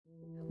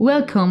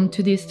Welcome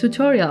to this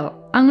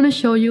tutorial. I'm gonna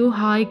show you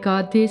how I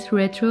got this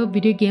retro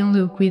video game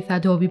look with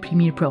Adobe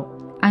Premiere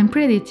Pro. I'm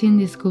predicting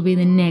this could be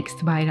the next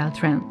viral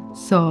trend,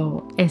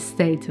 so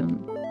stay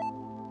tuned.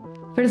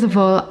 First of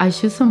all, I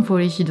shoot some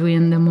footage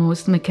doing the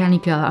most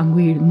mechanical and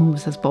weird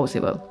moves as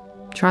possible.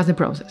 Trust the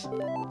process.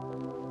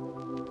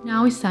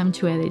 Now it's time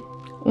to edit.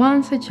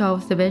 Once I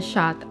chose the best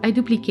shot, I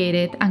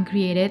duplicated and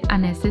created a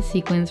nested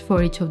sequence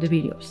for each of the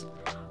videos.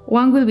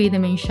 One will be the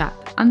main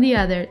shot, and the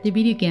other the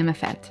video game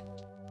effect.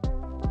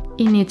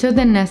 In each of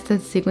the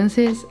nested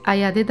sequences,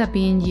 I added a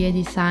PNG I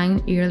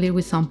designed earlier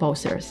with some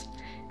posters.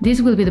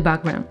 This will be the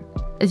background.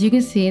 As you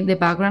can see, the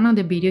background of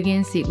the video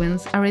game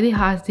sequence already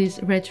has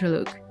this retro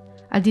look.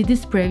 I did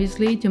this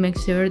previously to make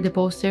sure the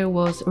poster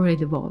was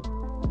readable.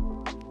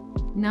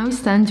 Now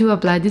it's time to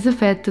apply this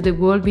effect to the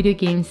whole video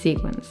game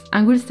sequence,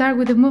 and we'll start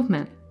with the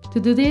movement. To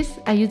do this,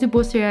 I use the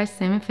posterized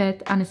same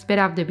effect and sped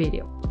up the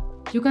video.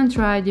 You can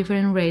try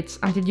different rates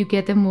until you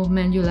get the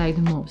movement you like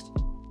the most.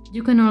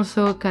 You can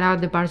also cut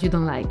out the parts you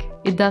don't like.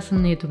 It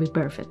doesn't need to be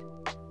perfect.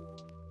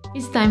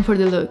 It's time for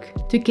the look.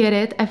 To get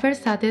it, I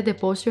first added the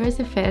posterized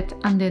effect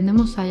and then the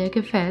mosaic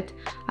effect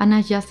and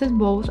adjusted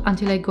both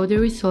until I got the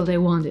result I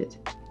wanted.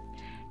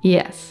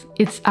 Yes,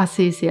 it's as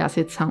easy as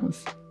it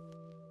sounds.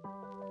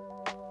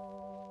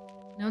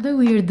 Now that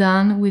we're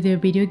done with the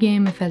video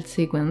game effect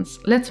sequence,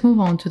 let's move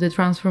on to the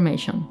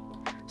transformation.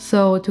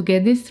 So, to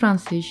get this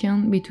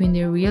transition between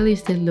the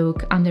realistic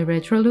look and the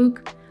retro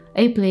look,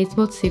 I placed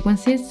both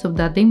sequences so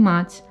that they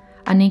match,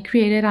 and I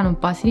created an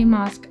opacity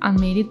mask and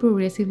made it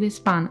progressively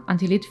expand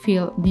until it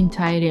filled the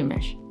entire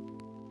image.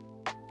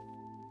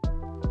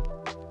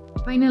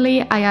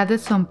 Finally, I added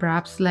some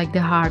props like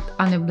the heart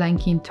and the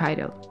blanking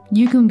title.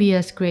 You can be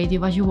as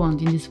creative as you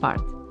want in this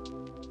part.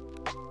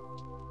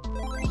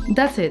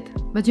 That's it,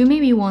 but you may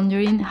be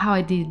wondering how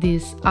I did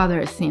this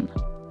other scene.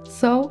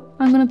 So,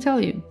 I'm gonna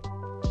tell you.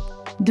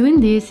 Doing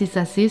this is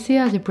as easy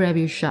as the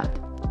previous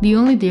shot. The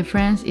only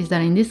difference is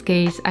that in this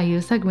case, I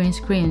used a green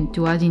screen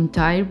to add the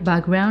entire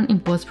background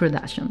in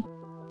post-production.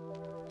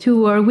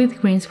 To work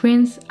with green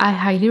screens, I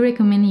highly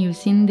recommend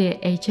using the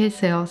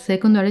HSL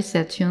secondary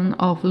section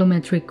of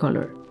Lumetric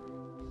color,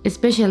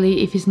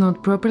 especially if it's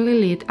not properly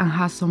lit and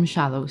has some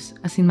shadows,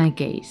 as in my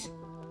case.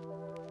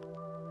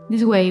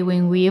 This way,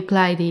 when we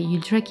apply the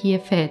Ultra Key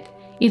effect,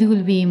 it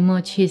will be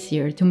much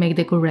easier to make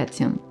the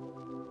correction.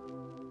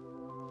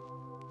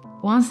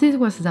 Once this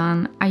was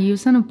done, I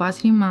used an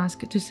opacity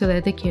mask to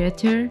select the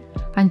character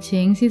and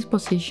change its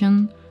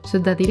position so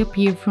that it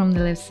appeared from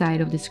the left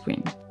side of the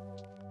screen.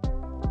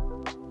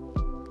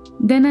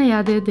 Then I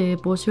added the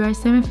posterized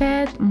same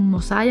effect,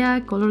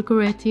 mosaic, color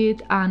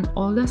corrected, and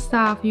all the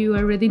stuff you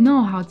already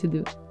know how to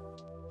do.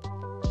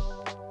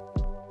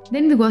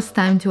 Then it was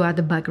time to add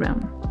the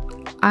background.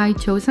 I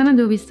chose an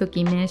Adobe stock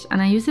image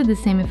and I used the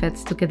same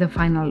effects to get the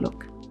final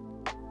look.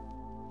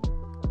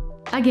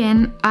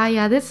 Again, I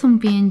added some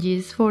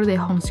PNGs for the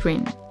home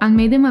screen and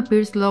made them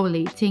appear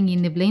slowly,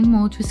 changing the blend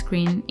mode to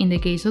screen in the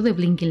case of the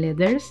blinking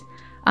letters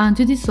and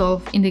to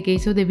dissolve in the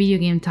case of the video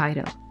game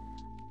title.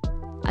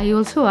 I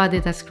also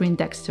added a screen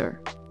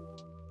texture.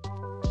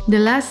 The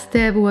last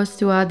step was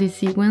to add the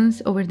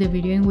sequence over the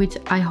video in which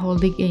I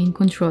hold the game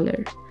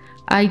controller.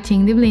 I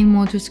changed the blend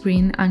mode to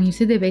screen and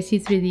used the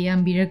basic 3D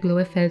and bitter glow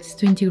effects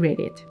to integrate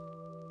it.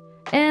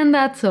 And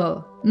that's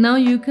all. Now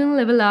you can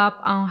level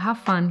up and have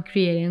fun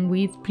creating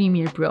with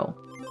Premiere Pro.